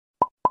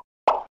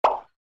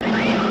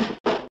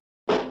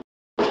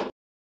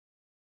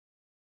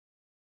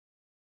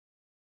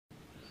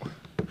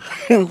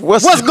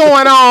What's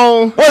going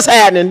on? What's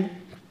happening?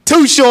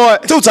 Too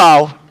short. Too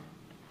tall.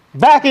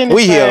 Back in the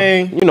We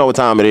thing. here. You know what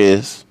time it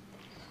is.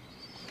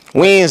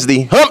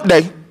 Wednesday. Hump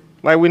day.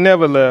 Like we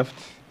never left.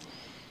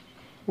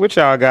 What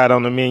y'all got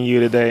on the menu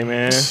today,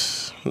 man?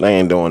 They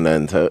ain't doing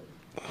nothing to.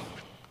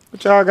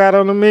 What y'all got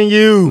on the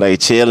menu? They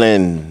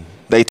chilling.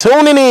 They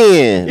tuning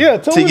in. Yeah,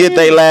 to get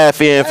they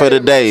laugh in for the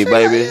day,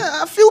 baby.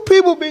 Yeah, a few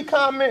people be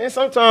commenting.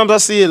 Sometimes I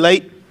see it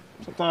late.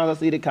 Sometimes I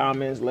see the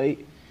comments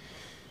late.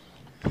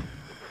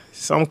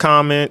 Some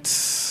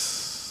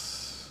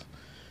comments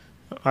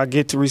I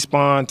get to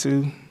respond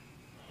to.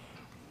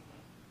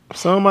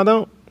 Some I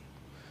don't.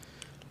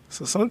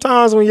 So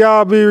sometimes when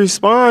y'all be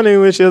responding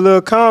with your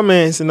little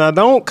comments and I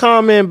don't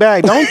comment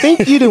back, don't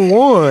think you done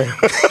won.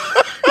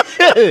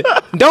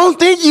 Don't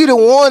think you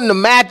done won the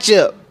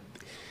matchup.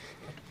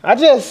 I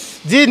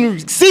just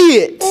didn't see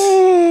it.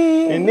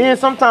 And then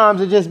sometimes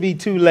it just be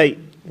too late.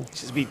 It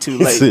just be too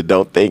late.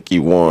 Don't think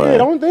you won. Yeah,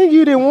 don't think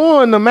you didn't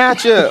won the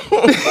matchup.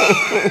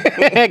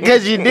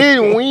 Because you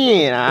didn't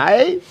win, all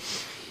right?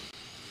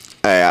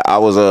 Hey, I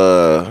was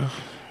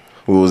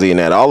we was eating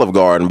at Olive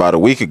Garden about a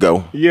week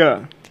ago.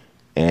 Yeah.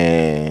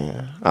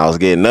 And I was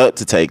getting up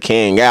to take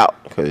King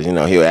out because, you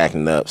know, he was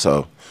acting up.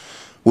 So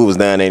we was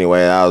done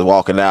anyway. I was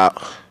walking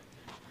out.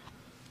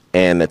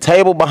 And the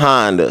table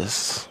behind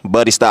us,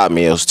 Buddy stopped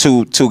me. It was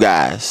two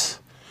guys.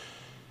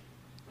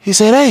 He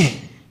said, "Hey,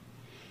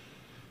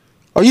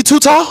 are you too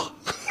tall?"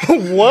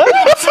 What?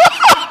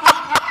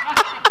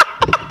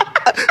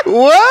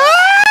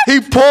 What?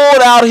 He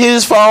pulled out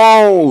his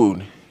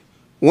phone,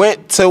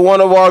 went to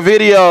one of our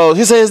videos.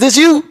 He said, "Is this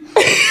you?"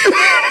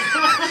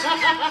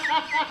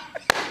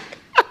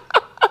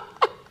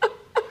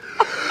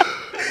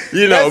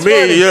 You know That's me,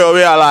 funny. you know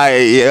me. I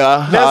like,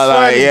 yeah. That's I was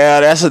like, funny.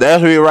 yeah,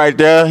 that's me right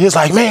there. He's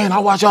like, "Man, I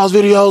watch y'all's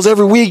videos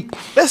every week."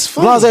 That's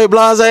funny.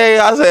 Blase.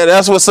 I said,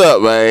 "That's what's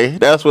up, man.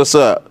 That's what's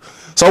up."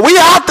 So we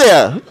out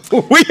there.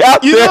 We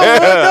out You there. know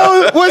what,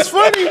 though? What's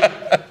funny?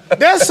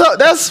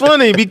 That's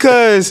funny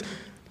because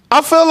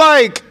I feel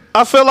like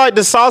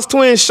the Sauce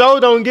Twins show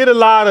don't get it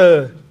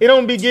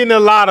don't be getting a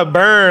lot of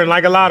burn,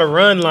 like a lot of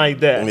run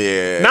like that.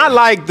 Yeah. Not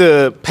like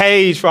the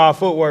page for our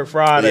Footwork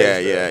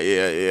Friday.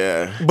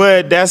 Yeah.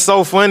 But that's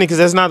so funny because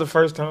that's not the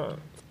first time.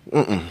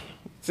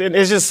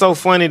 It's just so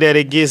funny that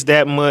it gets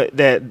that much,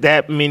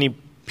 that many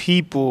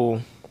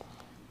people,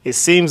 it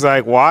seems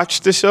like,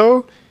 watch the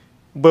show.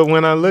 But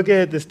when I look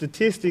at the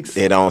statistics,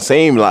 It don't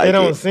seem like it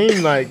don't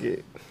seem like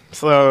it.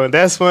 So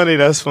that's funny.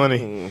 That's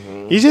funny.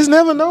 You just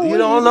never know. You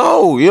don't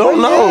know. You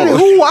don't know.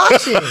 Who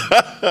watching?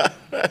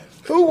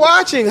 Who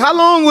watching? How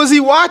long was he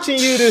watching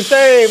you to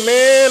say,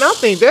 "Man, I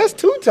think that's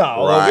too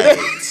tall"? over there?"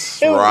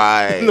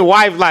 Right. And the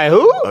wife like,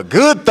 "Who?" A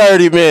good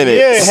 30 minutes.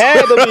 Yeah, it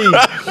had to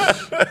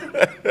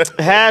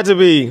be. Had to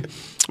be.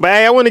 But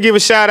hey, I want to give a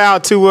shout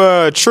out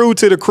to True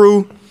to the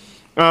Crew.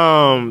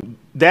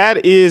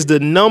 That is the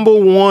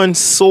 #1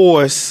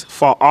 source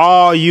for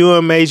all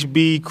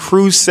UMHB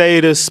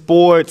Crusader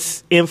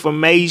sports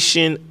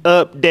information,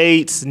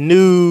 updates,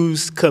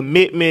 news,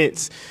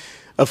 commitments,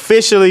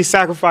 officially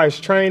Sacrifice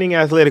Training,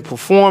 Athletic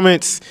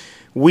Performance.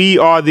 We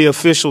are the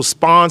official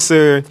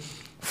sponsor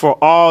for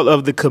all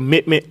of the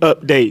commitment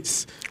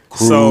updates.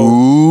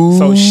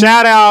 So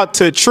shout out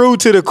to True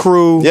to the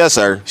Crew. Yes,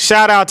 sir.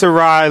 Shout out to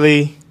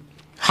Riley.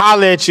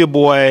 Holla at your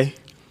boy.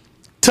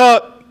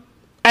 Tuck,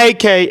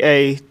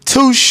 a.k.a.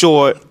 Too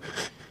Short.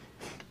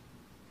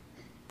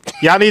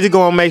 Y'all need to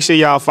go and make sure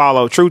y'all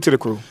follow True to the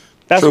Crew.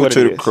 That's True what to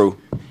it the is. crew.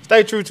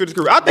 Stay true to the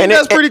crew. I think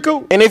that's pretty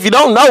cool. And if you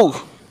don't know,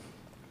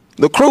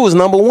 the crew is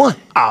 #1.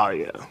 Oh,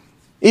 yeah.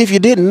 If you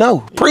didn't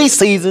know,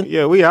 preseason.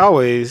 Yeah, we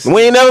always.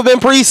 We ain't never been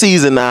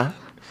preseason now.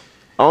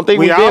 I don't think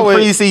we've been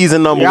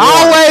preseason #1. We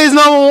always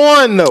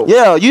 #1, though.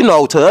 Yeah, you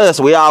know, to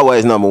us, we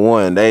always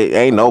 #1. They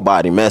ain't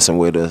nobody messing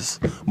with us.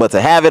 But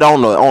to have it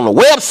on the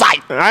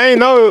website. I ain't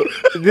know.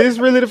 This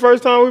really the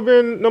first time we've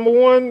been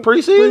 #1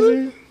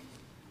 Preseason?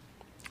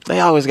 They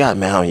always got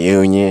Mount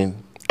Union.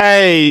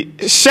 Hey,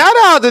 shout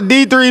out to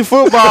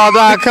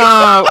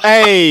D3football.com.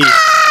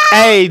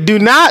 Hey, do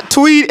not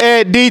tweet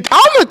at D.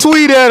 I'm going to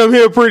tweet at him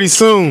here pretty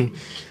soon.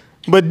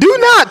 But do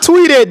not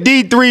tweet at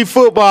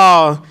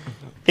D3football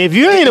if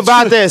you ain't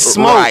about that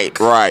smoke.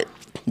 Right.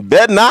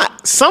 Bet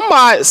not. Some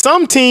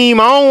team,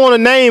 I don't want to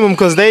name them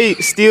because they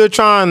still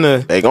trying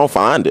to. They gonna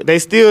find it. They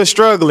still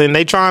struggling.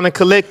 They trying to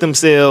collect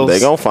themselves. They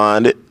gonna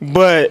find it.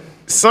 But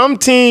some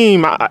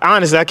team,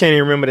 honestly, I can't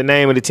even remember the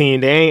name of the team.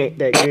 They ain't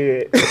that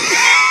good.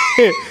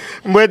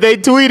 But they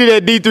tweeted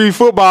at D3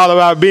 Football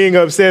about being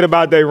upset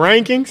about their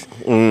rankings.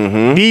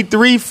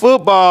 D3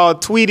 Football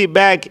tweeted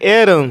back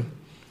at them,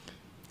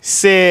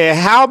 said,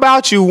 "How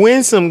about you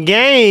win some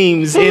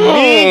games and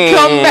then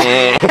come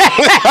back?"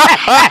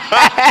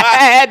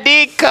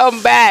 Then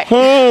come back.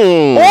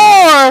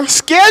 Or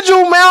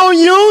schedule Mount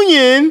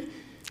Union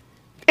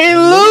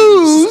and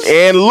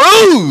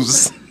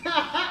lose.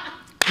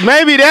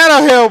 Maybe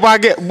that'll help. I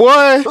get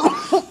boy.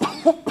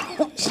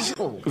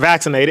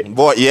 Vaccinated.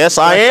 Boy, yes,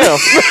 I am.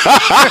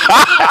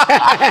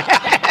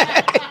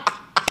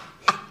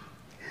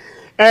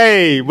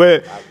 Hey,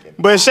 but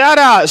But shout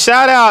out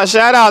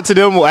to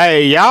them.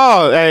 Hey,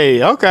 y'all.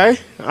 Hey, okay.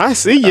 I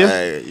see you.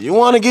 Hey, you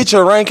want to get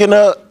your ranking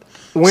up?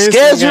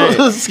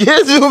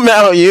 Schedule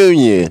Mount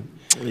Union.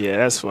 Yeah,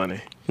 that's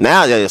funny.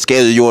 Now you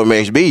schedule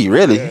UMHB.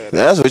 Really,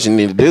 that's what you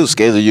need to do.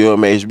 Schedule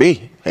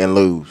UMHB and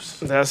lose.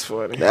 That's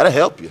funny. That'll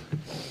help you.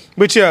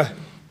 But yeah,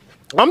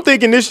 I'm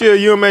thinking this year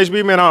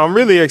UMHB, man. I'm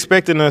really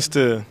expecting us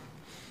to.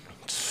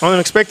 I'm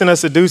expecting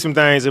us to do some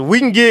things. If we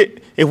can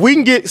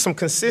get some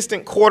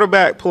consistent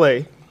quarterback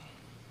play,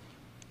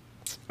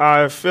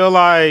 I feel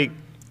like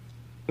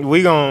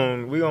we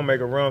gonna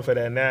make a run for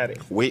that natty.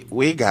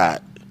 We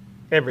got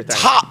Everything.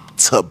 top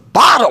to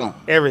bottom.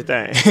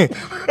 Everything.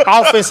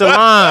 Offensive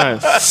line,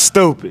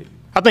 stupid.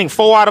 I think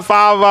 4 out of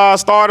 5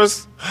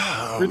 starters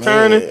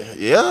returning. Man,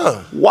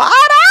 yeah. Wide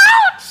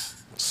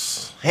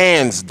out.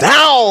 Hands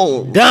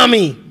down.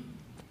 Dummy.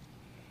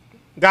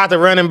 Got the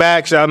running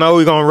backs. Y'all know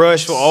we're going to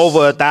rush for over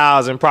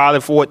 1,000, probably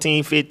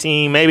 14,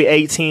 15, maybe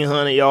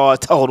 1,800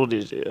 yards total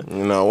this year.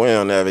 You know, we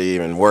don't ever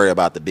even worry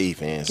about the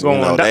defense. You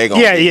know, they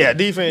gonna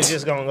defense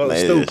just going to go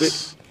stupid.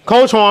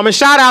 Coach Harmon,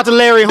 shout out to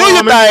Larry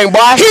Harmon. Do your thing, boy.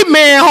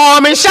 Hitman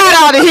Harmon, shout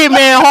out to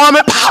Hitman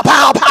Harmon. Pow,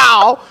 pow,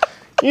 pow.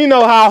 You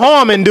know how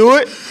Harmon do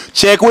it.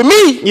 Check with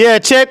me. Yeah,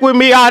 check with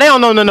me. Oh, they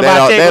don't know nothing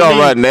about check with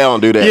me. They don't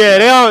do that. Yeah,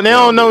 they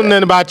don't know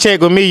nothing about check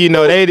with me. You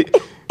know, they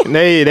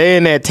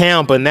in that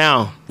Tampa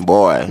now.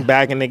 Boy.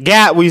 Back in the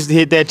Gap, we used to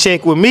hit that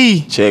check with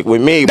me. Check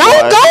with me, Don't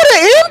boy. go to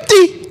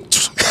empty.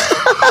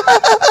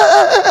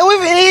 We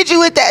finna hit you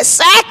with that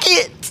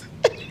sacket.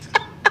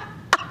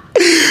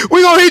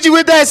 We gonna hit you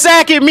with that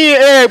sacket. Me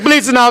and Eric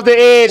blitzing off the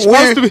edge. We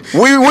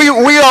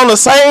on the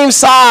same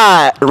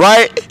side,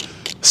 right?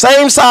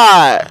 Same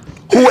side.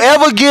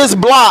 Whoever gets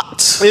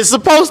blocked, It's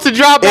supposed to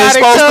drop is out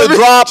in supposed to coverage.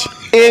 drop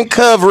in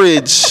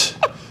coverage.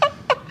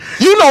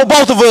 You know,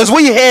 both of us,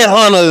 we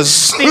headhunters.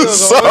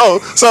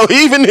 So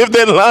even if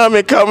that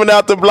lineman coming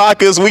out to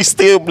block us, we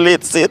still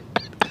blitz it.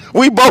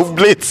 We both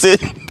blitz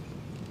it.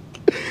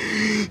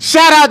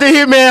 Shout out to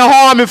Hitman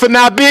Harmon for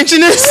not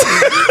benching us.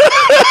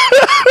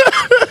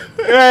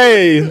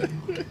 Hey,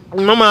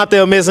 I'm out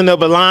there messing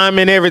up a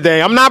lineman and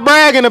everything. I'm not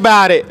bragging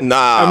about it.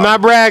 Nah. I'm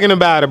not bragging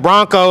about it.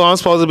 Bronco, I'm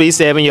supposed to be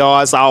 7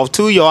 yards off,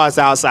 2 yards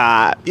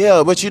outside.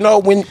 Yeah, but you know,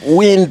 when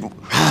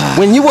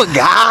you a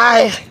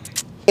guy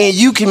and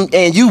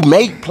you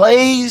make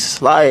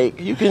plays, like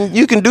you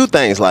can do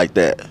things like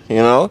that, you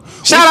know.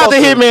 Shout out to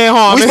Hitman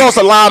Harmon. We supposed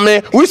to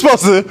lineman.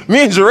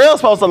 Me and Jarrell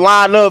supposed to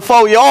line up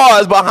 4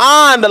 yards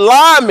behind the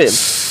lineman,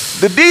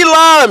 the D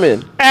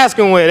lineman. Ask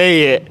him where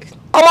they at.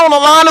 I'm on the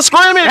line of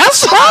scrimmage.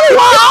 That's probably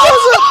why I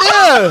was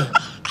up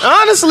there.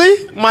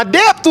 Honestly, my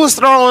depth was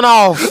thrown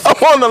off.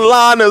 I'm on the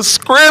line of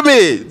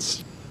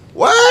scrimmage.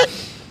 What?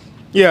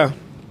 Yeah.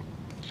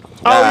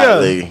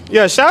 Golly.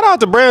 Yeah. Shout out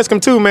to Branscombe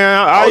too,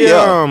 man.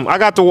 I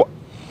got to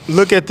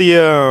look at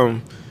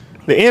the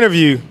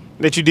interview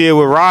that you did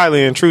with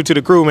Riley and True to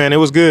the Crew, man. It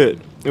was good.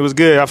 It was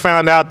good. I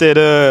found out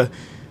that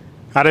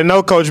I didn't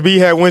know Coach B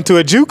had went to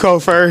a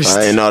JUCO first.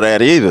 I didn't know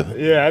that either.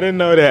 Yeah, I didn't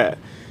know that.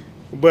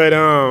 But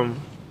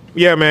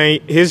yeah,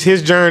 man,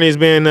 his journey has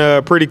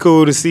been pretty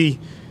cool to see.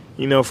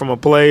 You know, from a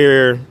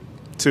player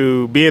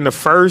to being the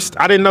first.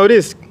 I didn't know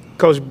this.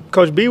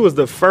 Coach B was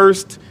the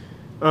first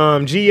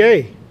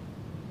GA.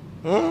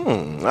 I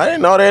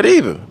didn't know that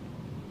either.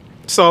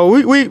 So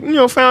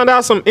we found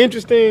out some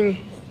interesting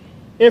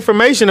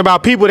information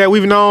about people that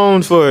we've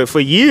known for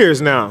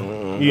years now.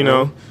 Mm-hmm. You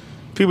know,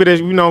 people that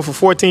we've known for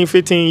 14,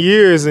 15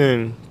 years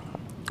and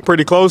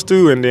pretty close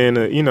to, and then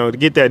to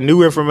get that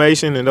new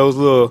information and those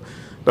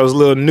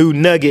little new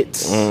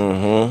nuggets.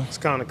 Mm-hmm. It's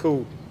kind of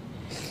cool.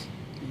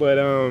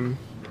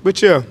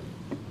 But yeah.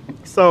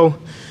 So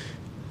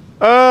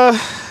I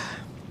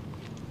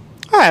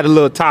had a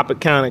little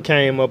topic kind of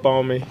came up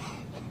on me.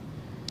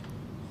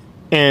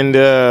 And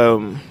I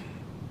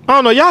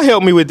don't know, y'all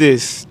help me with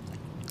this.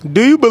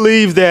 Do you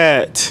believe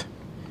that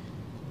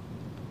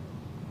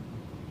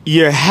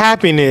your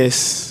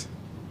happiness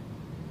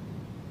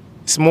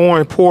is more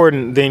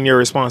important than your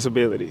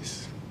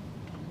responsibilities?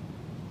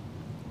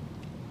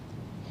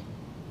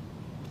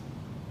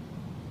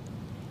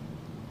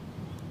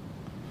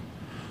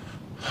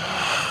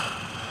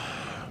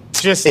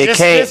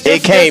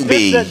 It can't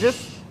be.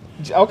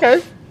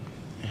 Okay.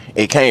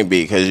 It can't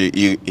be because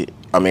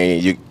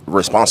you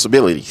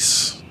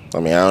responsibilities. I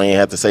mean, I don't even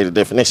have to say the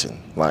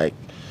definition. Like,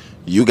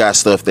 you got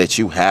stuff that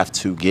you have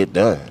to get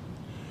done,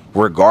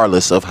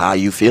 regardless of how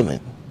you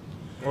feeling.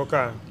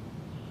 Okay.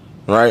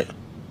 Right?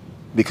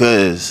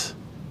 Because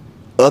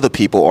other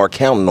people are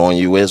counting on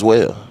you as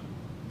well.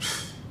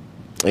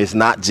 It's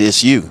not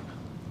just you.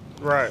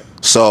 Right.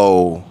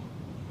 So,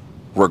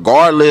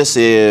 regardless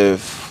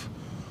if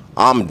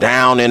I'm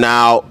down and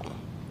out,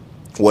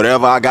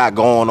 whatever I got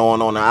going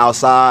on the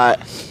outside,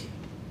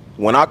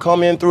 when I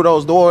come in through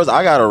those doors,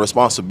 I got a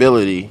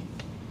responsibility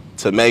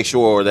to make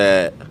sure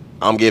that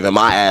I'm giving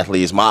my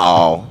athletes my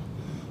all,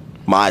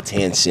 my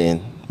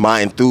attention,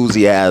 my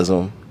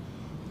enthusiasm,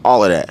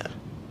 all of that.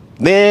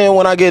 Then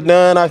when I get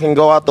done, I can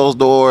go out those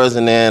doors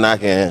and then I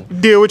can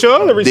deal with your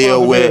other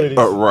responsibilities.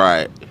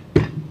 Right.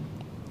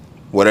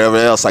 whatever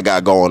else I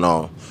got going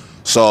on.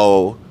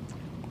 So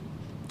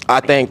I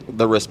think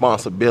the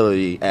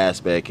responsibility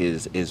aspect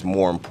is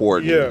more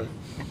important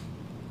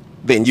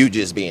than you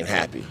just being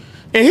happy.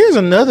 And here's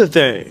another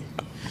thing.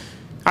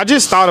 I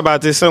just thought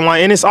about this,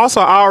 and it's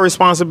also our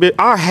responsibility.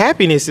 Our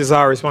happiness is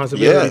our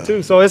responsibility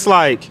too. So it's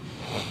like,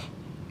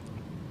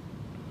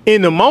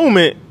 in the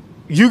moment,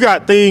 you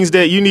got things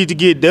that you need to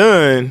get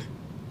done,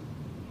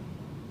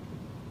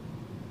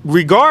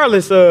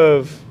 regardless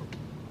of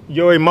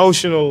your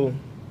emotional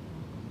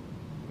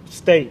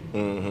state.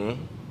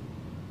 Mm-hmm.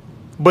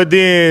 But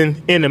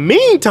then, in the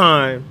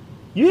meantime,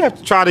 you have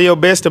to try to your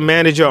best to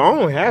manage your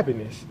own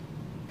happiness.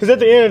 Because at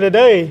the end of the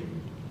day,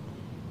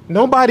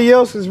 nobody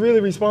else is really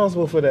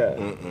responsible for that.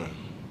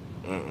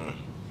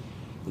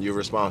 You're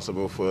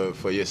responsible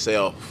for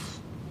yourself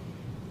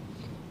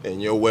and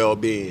your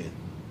well-being.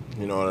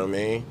 You know what I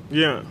mean?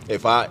 Yeah.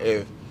 If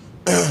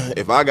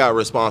I got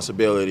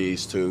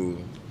responsibilities to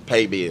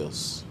pay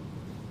bills,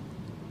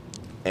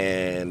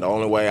 and the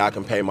only way I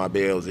can pay my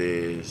bills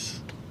is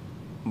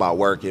by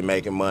working,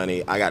 making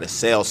money, I got to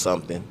sell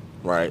something,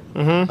 right?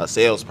 Mm-hmm. A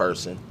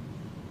salesperson.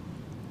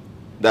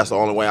 That's the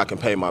only way I can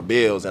pay my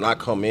bills. And I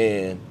come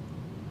in,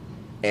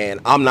 and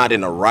I'm not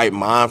in the right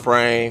mind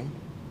frame.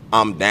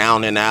 I'm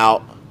down and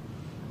out.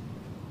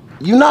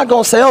 You're not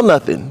gonna sell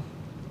nothing.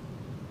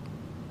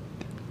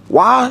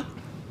 Why?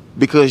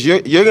 Because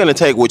you're gonna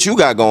take what you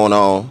got going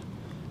on,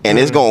 and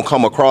it's gonna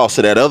come across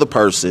to that other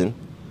person,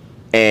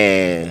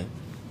 and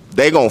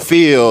they gonna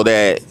feel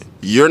that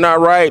you're not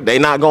right. They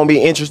not gonna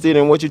be interested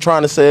in what you're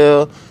trying to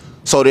sell.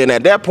 So then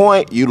at that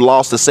point, you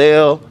lost the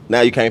sale.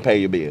 Now you can't pay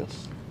your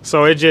bills.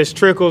 So it just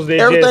trickles.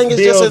 Everything is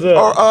just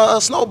a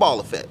snowball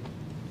effect.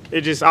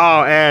 It just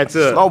all adds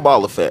up.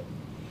 Snowball effect.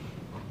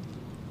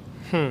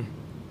 You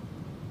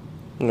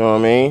know what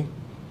I mean?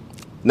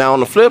 Now on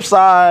the flip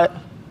side,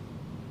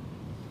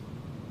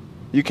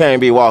 you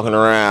can't be walking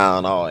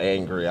around all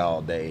angry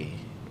all day.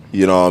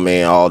 You know what I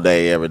mean? All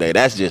day, every day.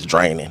 That's just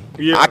draining.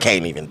 Yeah. I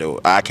can't even do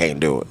it. I can't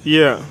do it.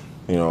 Yeah.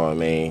 You know what I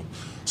mean?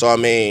 So I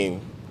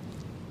mean,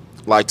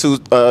 like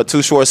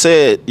Too Short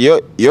said,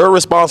 your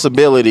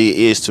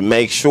responsibility is to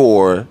make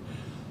sure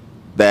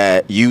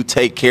that you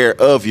take care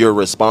of your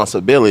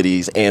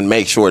responsibilities and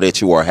make sure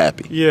that you are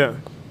happy. Yeah.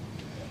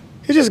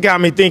 It just got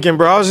me thinking,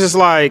 bro. I was just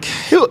like,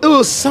 it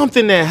was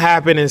something that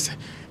happened,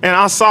 and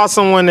I saw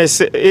someone that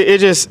said,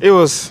 it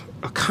was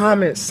a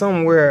comment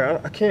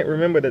somewhere. I can't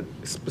remember the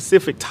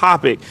specific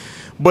topic,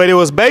 but it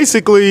was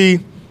basically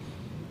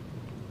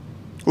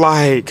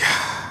like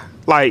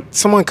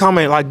someone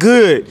commented, like,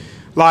 good,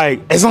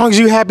 like, as long as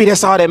you're happy,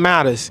 that's all that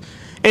matters.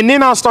 And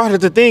then I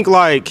started to think,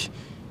 like,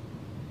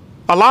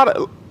 a lot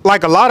of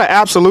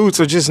absolutes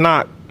are just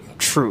not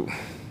true.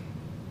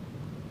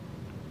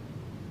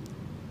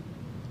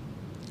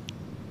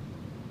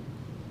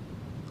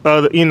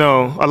 You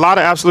know, a lot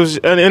of absolutes,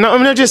 and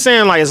I'm not just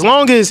saying, like, as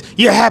long as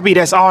you're happy,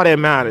 that's all that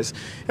matters.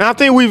 And I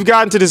think we've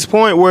gotten to this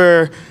point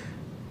where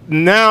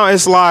now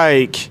it's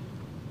like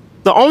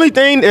the only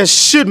thing that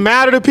should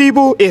matter to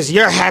people is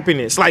your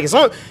happiness. Like, it's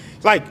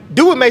like,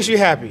 do what makes you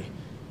happy.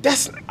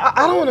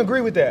 I don't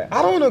agree with that.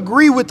 I don't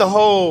agree with the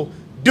whole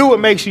do what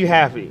makes you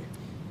happy.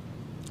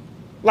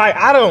 Like,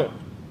 I don't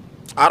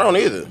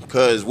either,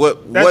 because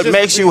what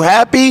makes you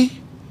happy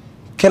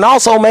can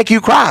also make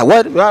you cry.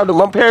 What my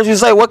parents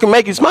used to say, what can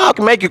make you smile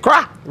can make you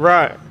cry.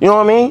 Right. You know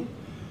what I mean?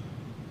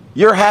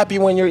 You're happy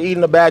when you're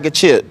eating a bag of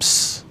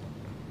chips.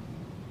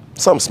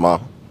 Something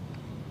small.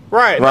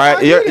 Right.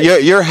 Right.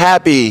 You're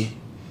happy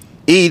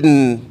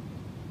eating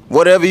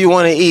whatever you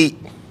want to eat,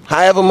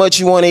 however much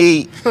you want to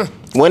eat,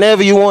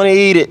 whenever you want to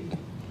eat it.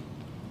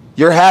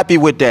 You're happy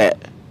with that.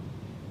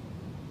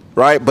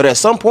 Right? But at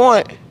some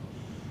point,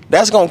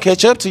 that's going to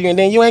catch up to you, and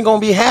then you ain't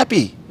going to be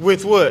happy.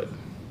 With what?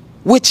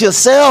 With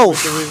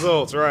yourself. With the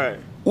results, right.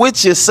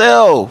 With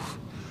yourself.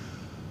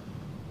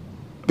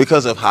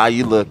 Because of how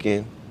you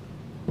looking,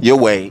 your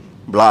weight,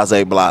 blase,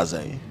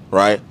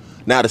 right?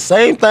 Now, the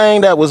same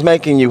thing that was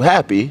making you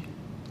happy,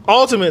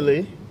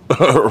 ultimately,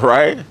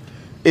 right,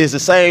 is the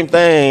same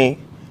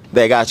thing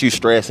that got you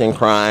stressing,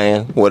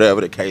 crying,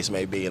 whatever the case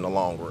may be in the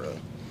long run.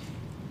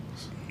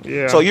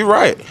 Yeah. So you're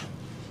right.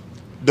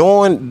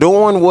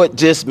 Doing what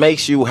just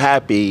makes you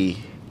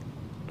happy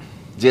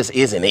just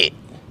isn't it.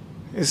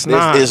 It's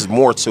not. There's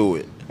more to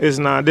it. It's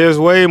not. There's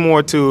way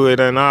more to it,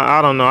 and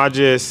I don't know.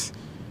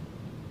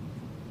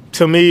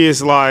 To me,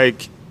 it's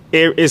like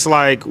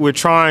we're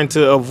trying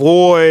to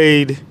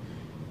avoid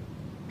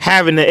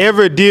having to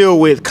ever deal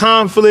with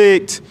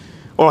conflict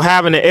or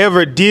having to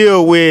ever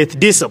deal with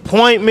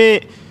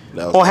disappointment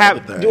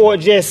or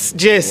just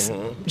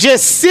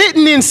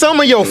sitting in some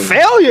of your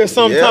failure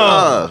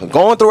sometimes. Yeah,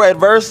 going through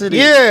adversity.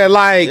 Yeah,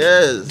 like,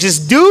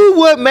 just do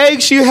what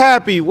makes you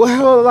happy.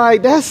 Well,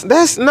 like,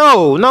 that's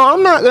no,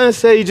 I'm not gonna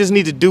say you just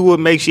need to do what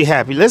makes you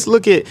happy. Let's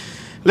look at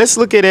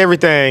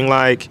everything.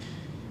 Like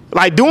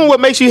doing what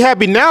makes you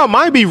happy now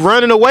might be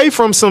running away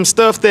from some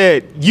stuff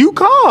that you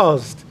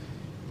caused.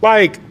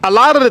 Like, a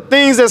lot of the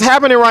things that's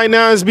happening right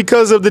now is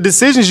because of the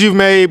decisions you've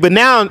made, but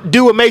now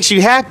do what makes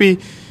you happy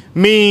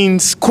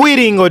means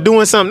quitting or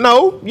doing something.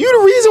 No, you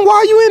the reason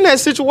why you in that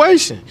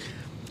situation.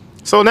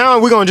 So now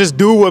we're going to just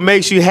do what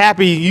makes you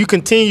happy. You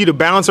continue to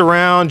bounce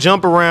around,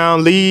 jump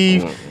around,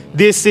 leave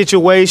this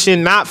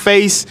situation, not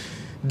face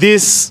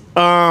this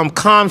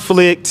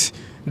conflict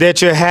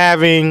that you're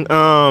having,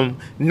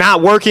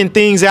 not working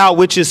things out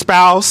with your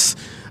spouse,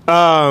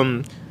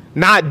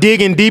 not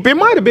digging deep. It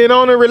might have been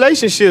on a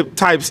relationship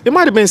types. It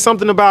might have been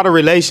something about a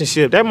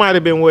relationship. That might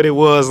have been what it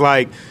was.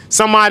 Like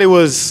somebody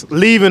was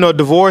leaving or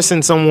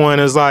divorcing someone.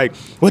 It was like,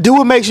 well, do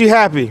what makes you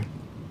happy.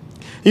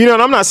 You know,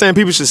 and I'm not saying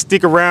people should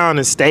stick around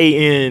and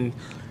stay in,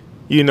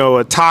 you know,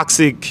 a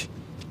toxic,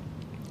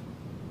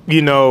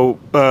 you know,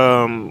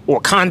 or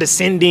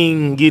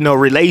condescending, you know,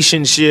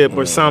 relationship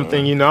or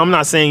something. You know, I'm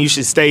not saying you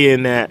should stay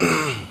in that,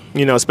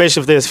 you know,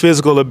 especially if there's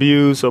physical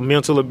abuse or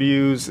mental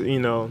abuse, you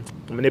know,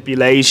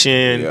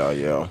 manipulation.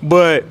 Yeah.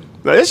 But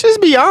let's just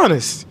be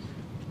honest.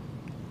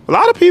 A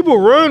lot of people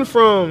run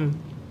from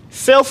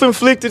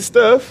self-inflicted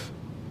stuff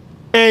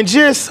and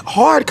just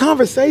hard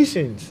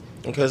conversations.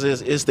 Because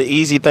it's the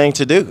easy thing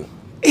to do.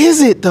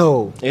 Is it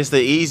though? It's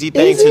the easy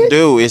thing to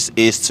do. Is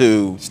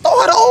to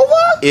start over.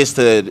 It's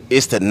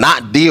to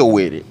not deal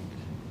with it.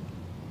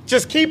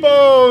 Just keep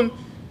on.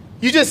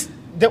 You just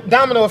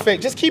domino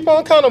effect. Just keep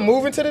on kind of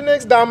moving to the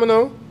next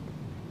domino,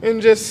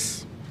 and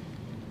just.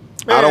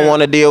 Man. I don't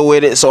want to deal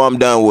with it, so I'm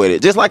done with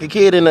it. Just like a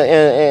kid in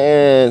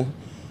a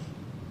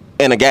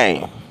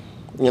game.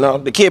 You know,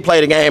 the kid play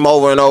the game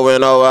over and over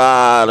and over.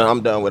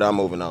 I'm done with it. I'm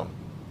moving on.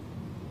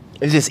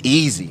 It's just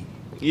easy.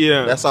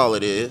 Yeah, that's all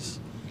it is.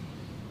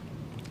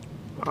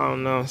 I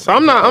don't know. So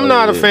I'm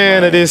not a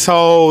fan of this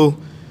whole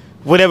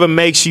whatever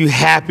makes you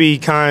happy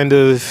kind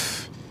of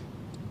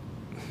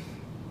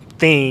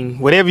thing,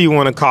 whatever you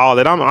want to call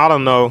it. I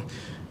don't know.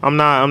 I'm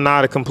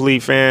not a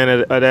complete fan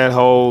of that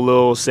whole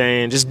little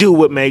saying. Just do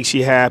what makes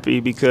you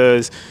happy,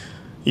 because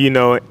you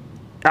know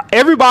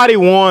everybody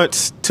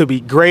wants to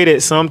be great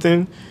at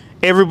something.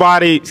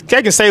 Everybody,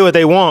 they can say what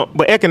they want,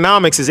 but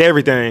economics is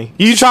everything.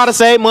 You try to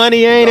say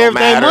money ain't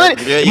everything.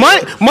 Money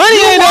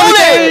ain't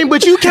everything,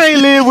 but you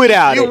can't live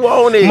without it. You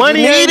want it.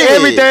 Money ain't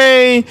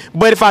everything,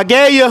 but if I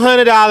gave you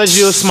 $100,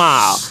 you'll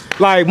smile.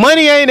 Like,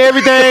 money ain't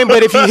everything,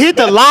 but if you hit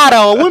the lotto,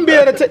 I wouldn't be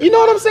able to, you know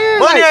what I'm saying?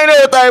 Money ain't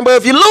everything, but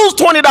if you lose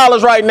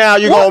 $20 right now,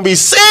 you're going to be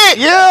sick.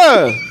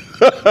 Yeah.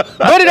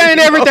 But it ain't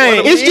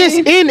everything. It's just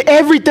in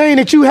everything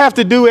that you have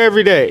to do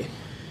every day.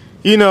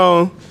 You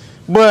know?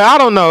 But I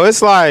don't know.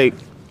 It's like,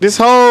 this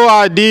whole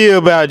idea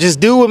about just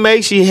do what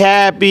makes you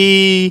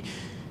happy,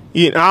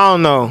 I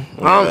don't know.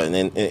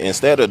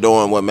 Instead of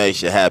doing what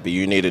makes you happy,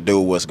 you need to do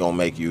what's going to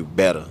make you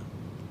better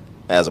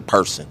as a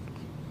person.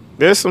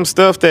 There's some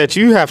stuff that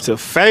you have to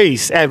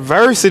face.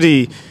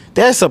 Adversity,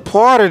 that's a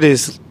part of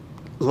this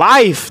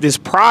life, this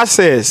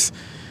process.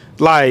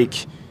 Like,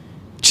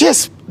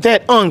 just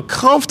that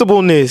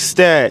uncomfortableness,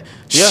 that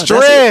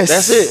stress.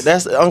 That's it.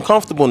 That's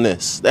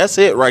uncomfortableness. That's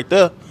it right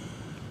there.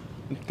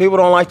 People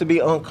don't like to be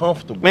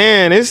uncomfortable.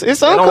 Man, it's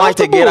uncomfortable. They don't like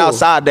to get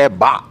outside that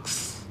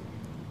box.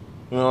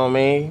 You know what I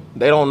mean?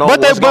 They don't know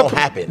what's going to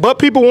happen. But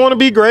people want to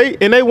be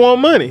great and they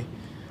want money.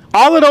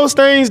 All of those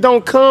things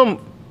don't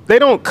come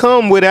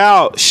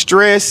without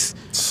stress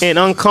and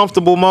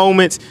uncomfortable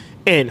moments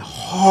and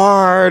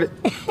hard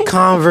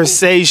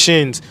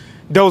conversations.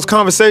 Those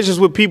conversations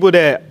with people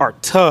that are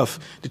tough,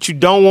 that you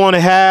don't want to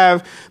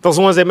have, those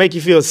ones that make you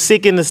feel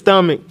sick in the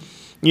stomach.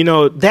 You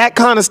know, that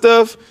kind of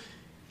stuff,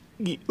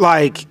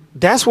 like,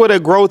 that's where the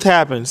growth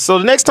happens. So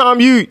the next time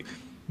you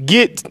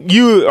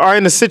are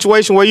in a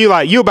situation where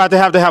you're about to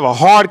have a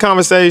hard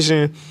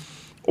conversation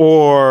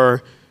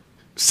or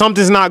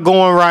something's not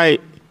going right,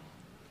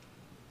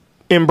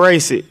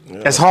 embrace it.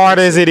 As hard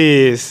as it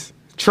is.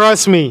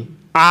 Trust me,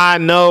 I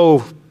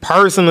know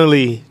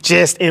personally,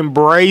 just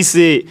embrace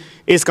it.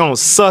 It's going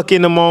to suck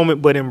in the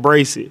moment, but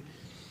embrace it.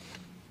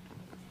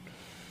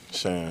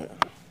 Sure.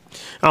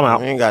 I'm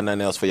out. I ain't got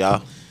nothing else for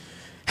y'all.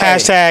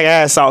 Hashtag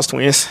Ass Sauce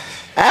Twins.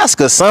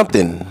 Ask us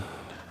something.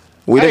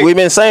 We've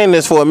been saying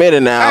this for a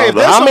minute now. Hey,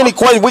 how many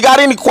questions? We got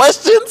any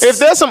questions? If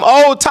there's some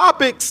old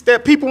topics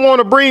that people want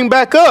to bring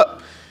back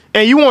up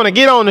and you want to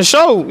get on the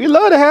show, we'd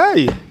love to have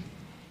you.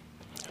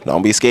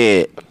 Don't be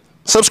scared.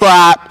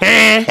 Subscribe.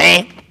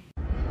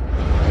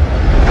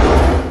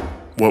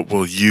 What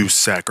will you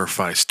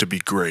sacrifice to be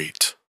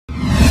great?